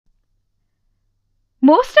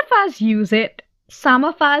Most of us use it, some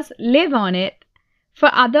of us live on it. For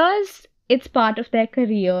others, it's part of their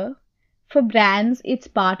career. For brands, it's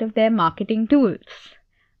part of their marketing tools.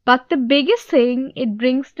 But the biggest thing it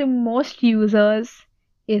brings to most users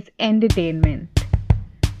is entertainment.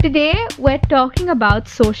 Today, we're talking about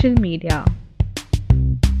social media.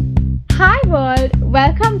 Hi world,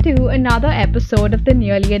 welcome to another episode of the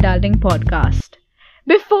Nearly Adulting podcast.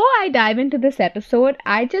 Before I dive into this episode,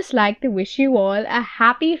 I'd just like to wish you all a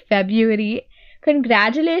happy February.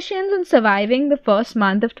 Congratulations on surviving the first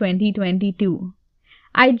month of 2022.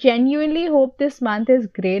 I genuinely hope this month is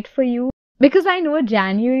great for you because I know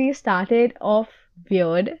January started off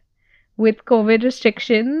weird with COVID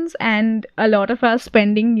restrictions and a lot of us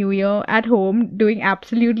spending New Year at home doing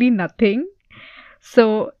absolutely nothing.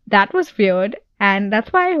 So that was weird, and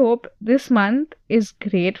that's why I hope this month is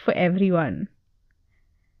great for everyone.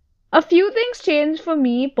 A few things changed for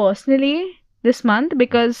me personally this month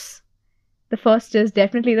because the first is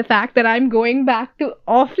definitely the fact that I'm going back to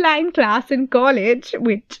offline class in college,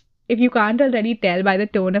 which, if you can't already tell by the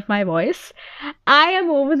tone of my voice, I am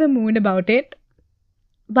over the moon about it.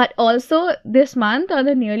 But also this month on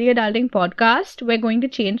the Nearly Adulting podcast, we're going to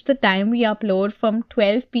change the time we upload from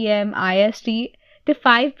 12 p.m. IST to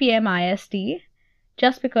 5 p.m. IST,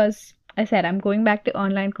 just because I said I'm going back to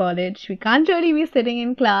online college. We can't really be sitting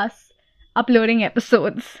in class uploading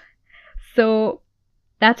episodes. So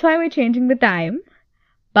that's why we're changing the time.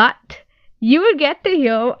 But you will get to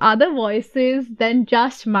hear other voices than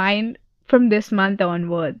just mine from this month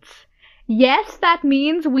onwards. Yes, that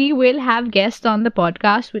means we will have guests on the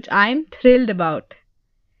podcast, which I'm thrilled about.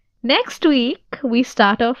 Next week, we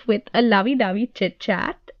start off with a lovey-dovey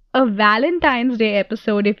chit-chat. A Valentine's Day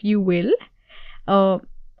episode, if you will.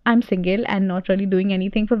 I'm single and not really doing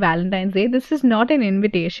anything for Valentine's Day. This is not an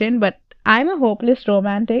invitation, but I'm a hopeless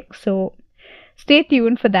romantic, so stay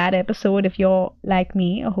tuned for that episode if you're like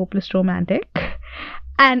me, a hopeless romantic.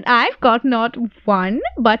 And I've got not one,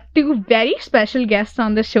 but two very special guests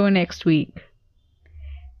on the show next week.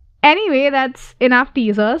 Anyway, that's enough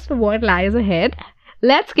teasers for what lies ahead.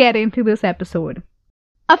 Let's get into this episode.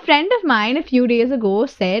 A friend of mine a few days ago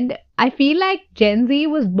said, I feel like Gen Z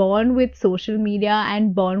was born with social media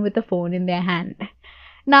and born with a phone in their hand.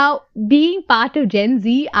 Now, being part of Gen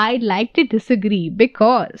Z, I'd like to disagree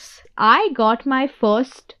because I got my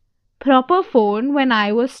first proper phone when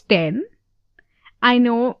I was 10. I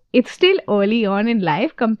know it's still early on in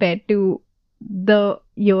life compared to the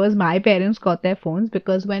years my parents got their phones,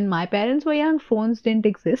 because when my parents were young, phones didn't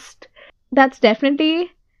exist. That's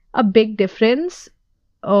definitely a big difference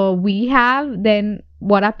we have than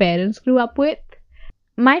what our parents grew up with.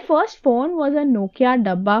 My first phone was a Nokia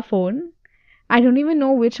Dabba phone. I don't even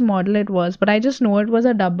know which model it was, but I just know it was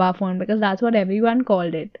a Dabba phone because that's what everyone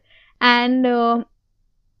called it. And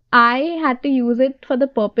I had to use it for the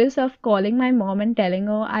purpose of calling my mom and telling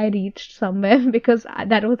her I reached somewhere because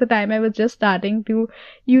that was the time I was just starting to,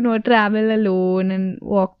 travel alone and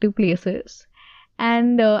walk to places.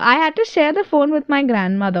 And I had to share the phone with my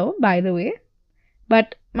grandmother, by the way.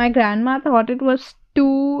 But my grandma thought it was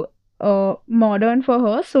too modern for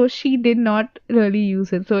her, so she did not really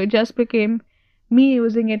use it. So it just became me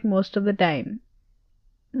using it most of the time.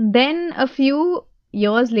 Then a few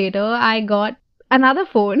years later, I got another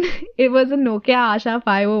phone. It was a Nokia Asha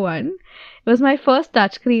 501. It was my first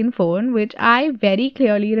touchscreen phone, which I very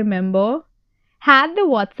clearly remember had the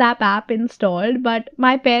WhatsApp app installed, but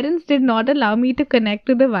my parents did not allow me to connect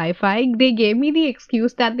to the Wi-Fi. They gave me the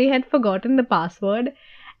excuse that they had forgotten the password,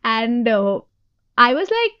 and I was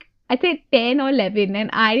like, I think 10 or 11, and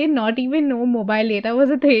I did not even know mobile data was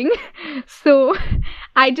a thing. So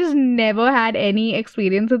I just never had any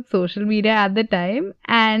experience with social media at the time.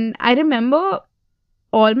 And I remember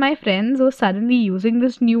all my friends were suddenly using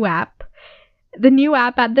this new app. The new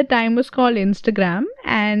app at the time was called Instagram,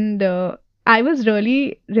 and I was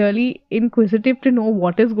really, really inquisitive to know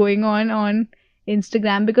what is going on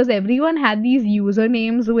Instagram, because everyone had these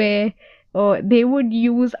usernames where they would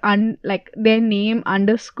use their name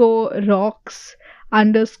 _rocks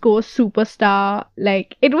 _superstar.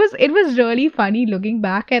 Like it was really funny looking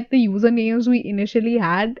back at the usernames we initially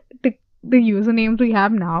had to the usernames we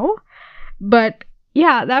have now. But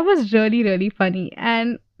yeah, that was really, really funny.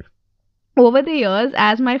 And over the years,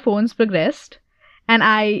 as my phones progressed and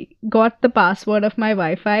I got the password of my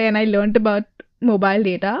Wi-Fi and I learned about mobile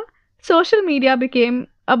data, social media became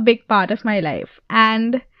a big part of my life.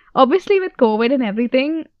 And obviously with COVID and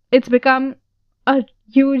everything, it's become a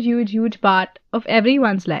huge, huge, huge part of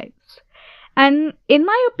everyone's lives. And in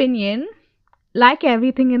my opinion, like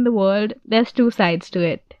everything in the world, there's two sides to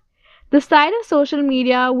it. The side of social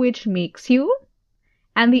media which makes you,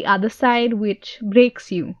 and the other side which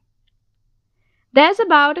breaks you. There's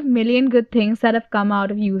about a million good things that have come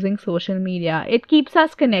out of using social media. It keeps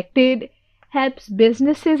us connected, helps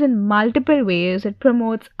businesses in multiple ways. It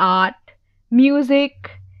promotes art,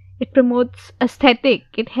 music, it promotes aesthetic.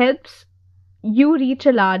 It helps you reach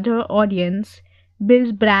a larger audience,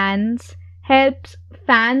 builds brands, helps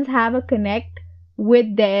fans have a connect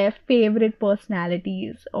with their favorite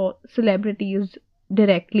personalities or celebrities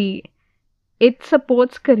directly. It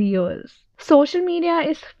supports careers. Social media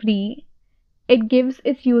is free, it gives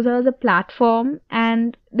its users a platform,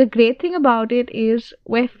 and the great thing about it is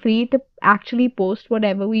we're free to actually post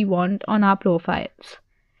whatever we want on our profiles.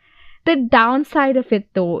 The downside of it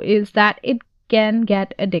though is that it can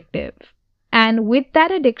get addictive. And with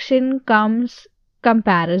that addiction comes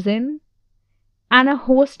comparison and a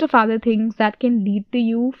host of other things that can lead to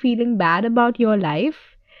you feeling bad about your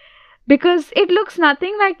life because it looks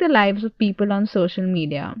nothing like the lives of people on social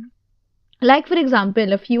media. Like, for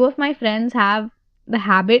example, a few of my friends have the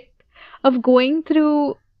habit of going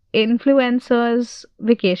through influencers'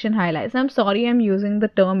 vacation highlights. I'm sorry I'm using the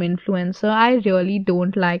term influencer. I really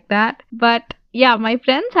don't like that. But yeah, my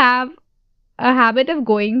friends have a habit of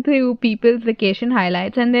going through people's vacation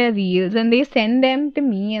highlights and their reels, and they send them to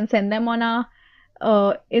me and send them on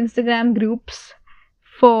our Instagram groups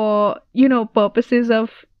for, purposes of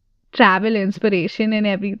travel inspiration and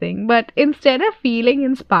everything. But instead of feeling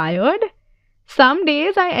inspired, some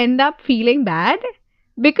days I end up feeling bad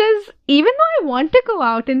because even though I want to go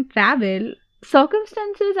out and travel,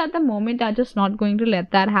 circumstances at the moment are just not going to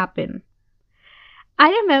let that happen. I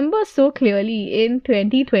remember so clearly in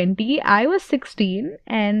 2020, I was 16,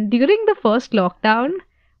 and during the first lockdown,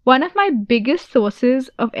 one of my biggest sources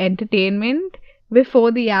of entertainment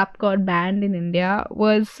before the app got banned in India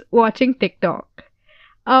was watching TikTok.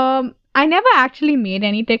 I never actually made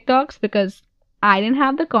any TikToks because I didn't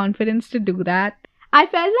have the confidence to do that. I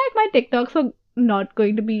felt like my TikToks were not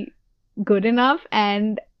going to be good enough,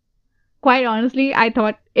 and quite honestly, I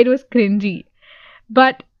thought it was cringy.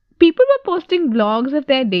 But people were posting vlogs of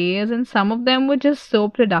their days, and some of them were just so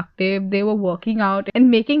productive. They were working out and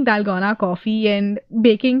making dalgona coffee and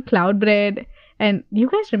baking cloud bread. And you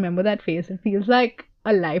guys remember that phase? It feels like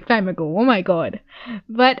a lifetime ago. Oh my god.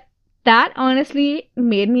 But that honestly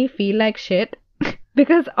made me feel like shit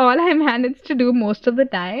because all I managed to do most of the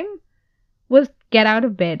time was get out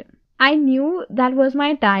of bed. I knew that was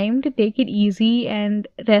my time to take it easy and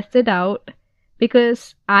rest it out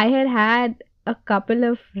because I had had a couple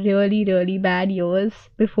of really, really bad years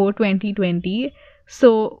before 2020.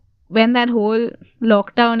 So when that whole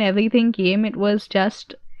lockdown everything came, it was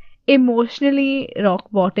just emotionally rock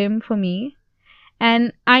bottom for me.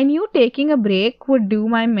 And I knew taking a break would do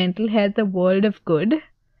my mental health a world of good.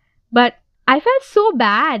 But I felt so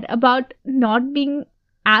bad about not being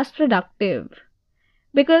as productive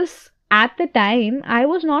because at the time I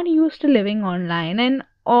was not used to living online, and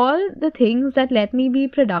all the things that let me be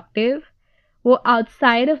productive were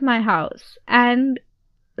outside of my house. And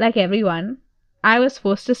like everyone, I was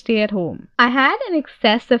forced to stay at home. I had an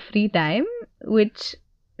excess of free time, which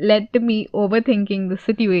led to me overthinking the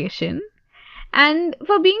situation. And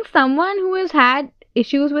for being someone who has had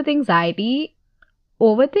issues with anxiety,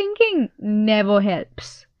 overthinking never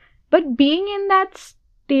helps. But being in that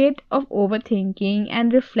state of overthinking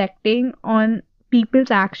and reflecting on people's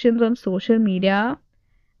actions on social media,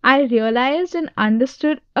 I realized and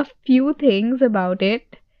understood a few things about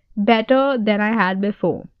it better than I had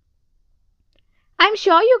before. I'm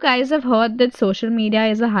sure you guys have heard that social media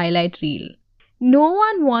is a highlight reel. No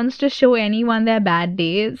one wants to show anyone their bad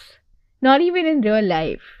days, not even in real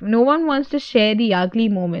life. No one wants to share the ugly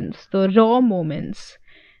moments, the raw moments,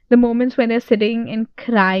 the moments when they're sitting and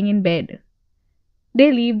crying in bed.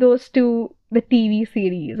 They leave those to the TV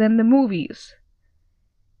series and the movies.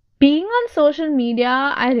 Being on social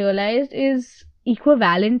media, I realized, is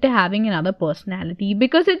equivalent to having another personality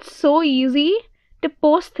because it's so easy to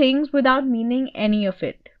post things without meaning any of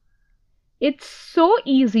it. It's so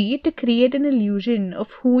easy to create an illusion of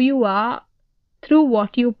who you are through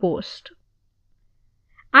what you post.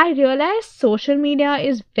 I realized social media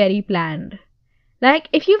is very planned. Like,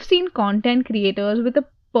 if you've seen content creators with a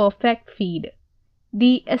perfect feed,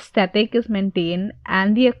 the aesthetic is maintained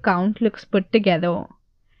and the account looks put together.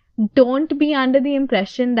 Don't be under the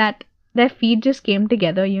impression that their feed just came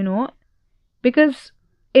together, because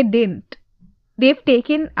it didn't. They've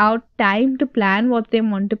taken out time to plan what they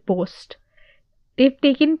want to post. They've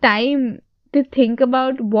taken time to think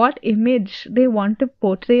about what image they want to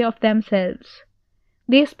portray of themselves.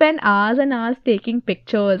 They spend hours and hours taking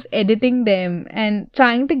pictures, editing them, and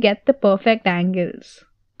trying to get the perfect angles.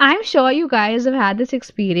 I'm sure you guys have had this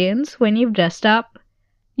experience when you've dressed up.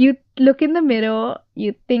 You look in the mirror,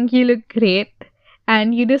 you think you look great,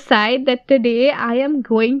 and you decide that today I am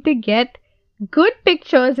going to get good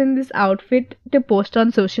pictures in this outfit to post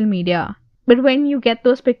on social media. But when you get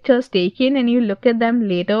those pictures taken and you look at them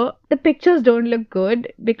later, the pictures don't look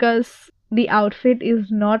good because the outfit is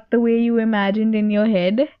not the way you imagined in your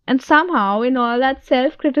head. And somehow, in all that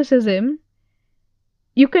self criticism,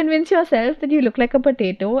 you convince yourself that you look like a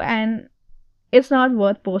potato and it's not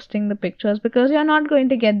worth posting the pictures because you're not going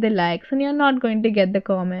to get the likes and you're not going to get the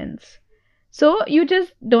comments. So you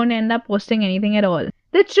just don't end up posting anything at all.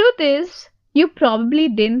 The truth is, you probably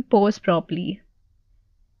didn't pose properly.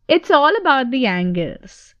 It's all about the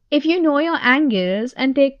angles. If you know your angles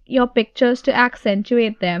and take your pictures to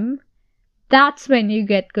accentuate them, that's when you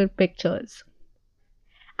get good pictures.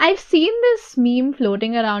 I've seen this meme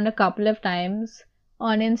floating around a couple of times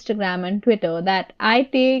on Instagram and Twitter that I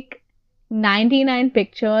take 99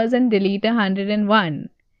 pictures and delete 101.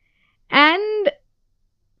 And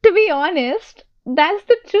to be honest, that's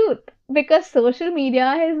the truth because social media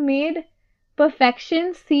has made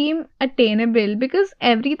perfection seem attainable because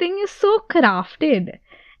everything is so crafted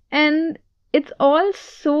and it's all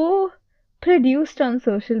so produced on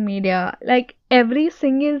social media. Like every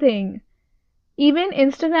single thing. Even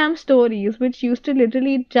Instagram stories, which used to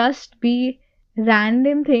literally just be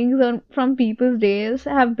random things from people's days,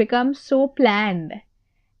 have become so planned.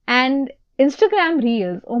 And Instagram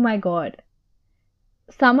reels, oh my god.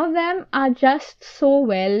 Some of them are just so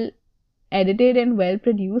well edited and well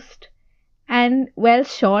produced and well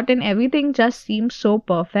shot, and everything just seems so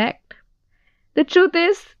perfect. The truth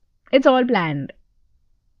is, it's all planned.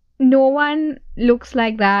 No one looks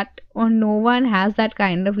like that, or no one has that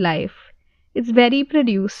kind of life. It's very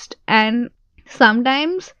produced, and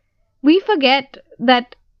sometimes we forget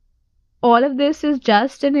that all of this is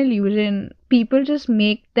just an illusion. People just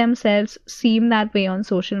make themselves seem that way on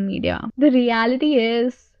social media. The reality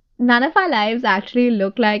is, none of our lives actually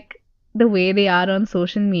look like the way they are on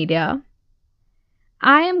social media.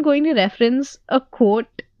 I am going to reference a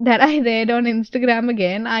quote that I read on Instagram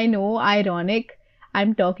again. I know, ironic.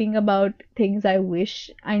 I'm talking about things I wish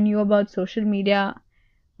I knew about social media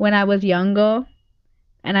when I was younger,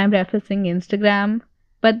 and I'm referencing Instagram.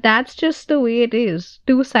 But that's just the way it is.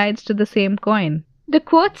 Two sides to the same coin. The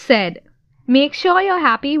quote said, "Make sure you're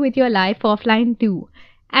happy with your life offline too."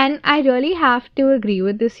 And I really have to agree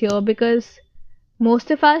with this here because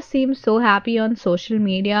most of us seem so happy on social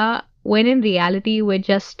media when in reality we're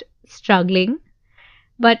just struggling.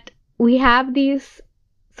 But we have these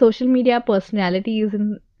social media personalities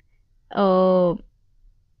and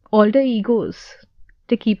alter egos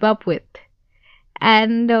to keep up with.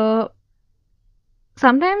 And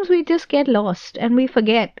sometimes we just get lost and we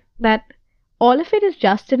forget that all of it is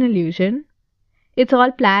just an illusion. It's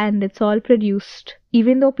all planned, it's all produced.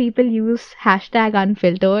 Even though people use hashtag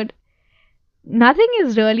unfiltered, nothing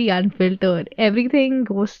is really unfiltered. Everything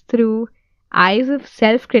goes through eyes of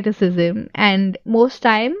self-criticism, and most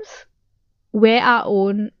times we're our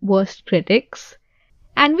own worst critics.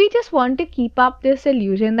 And we just want to keep up this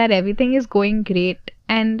illusion that everything is going great,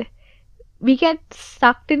 and we get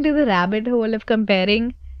sucked into the rabbit hole of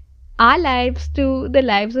comparing our lives to the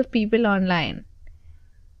lives of people online.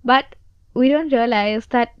 But we don't realize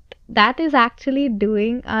that that is actually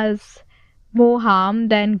doing us more harm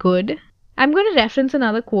than good. I'm going to reference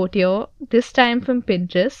another quote here, this time from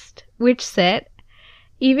Pinterest, which said,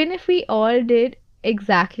 "Even if we all did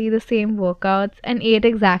exactly the same workouts and ate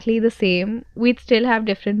exactly the same, we'd still have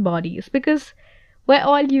different bodies because we're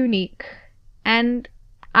all unique." And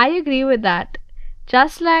I agree with that.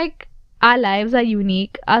 Just like our lives are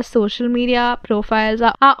unique, our social media profiles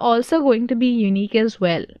are also going to be unique as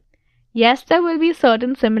well. Yes, there will be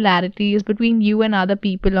certain similarities between you and other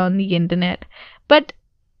people on the internet, but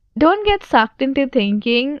don't get sucked into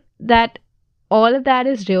thinking that all of that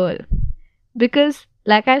is real. Because,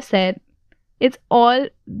 like I said, it's all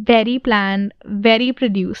very planned, very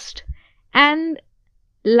produced. And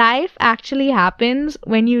life actually happens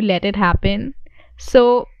when you let it happen.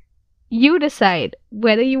 So, you decide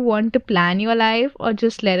whether you want to plan your life or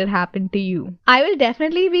just let it happen to you. I will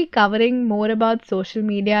definitely be covering more about social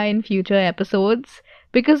media in future episodes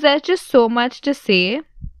because there's just so much to say.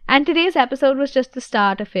 And today's episode was just the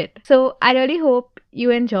start of it. So I really hope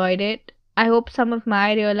you enjoyed it. I hope some of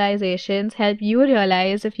my realizations help you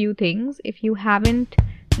realize a few things if you haven't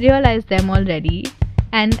realized them already.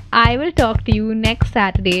 And I will talk to you next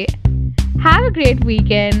Saturday. Have a great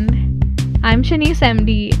weekend. I'm Shanice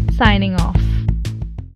MD signing off.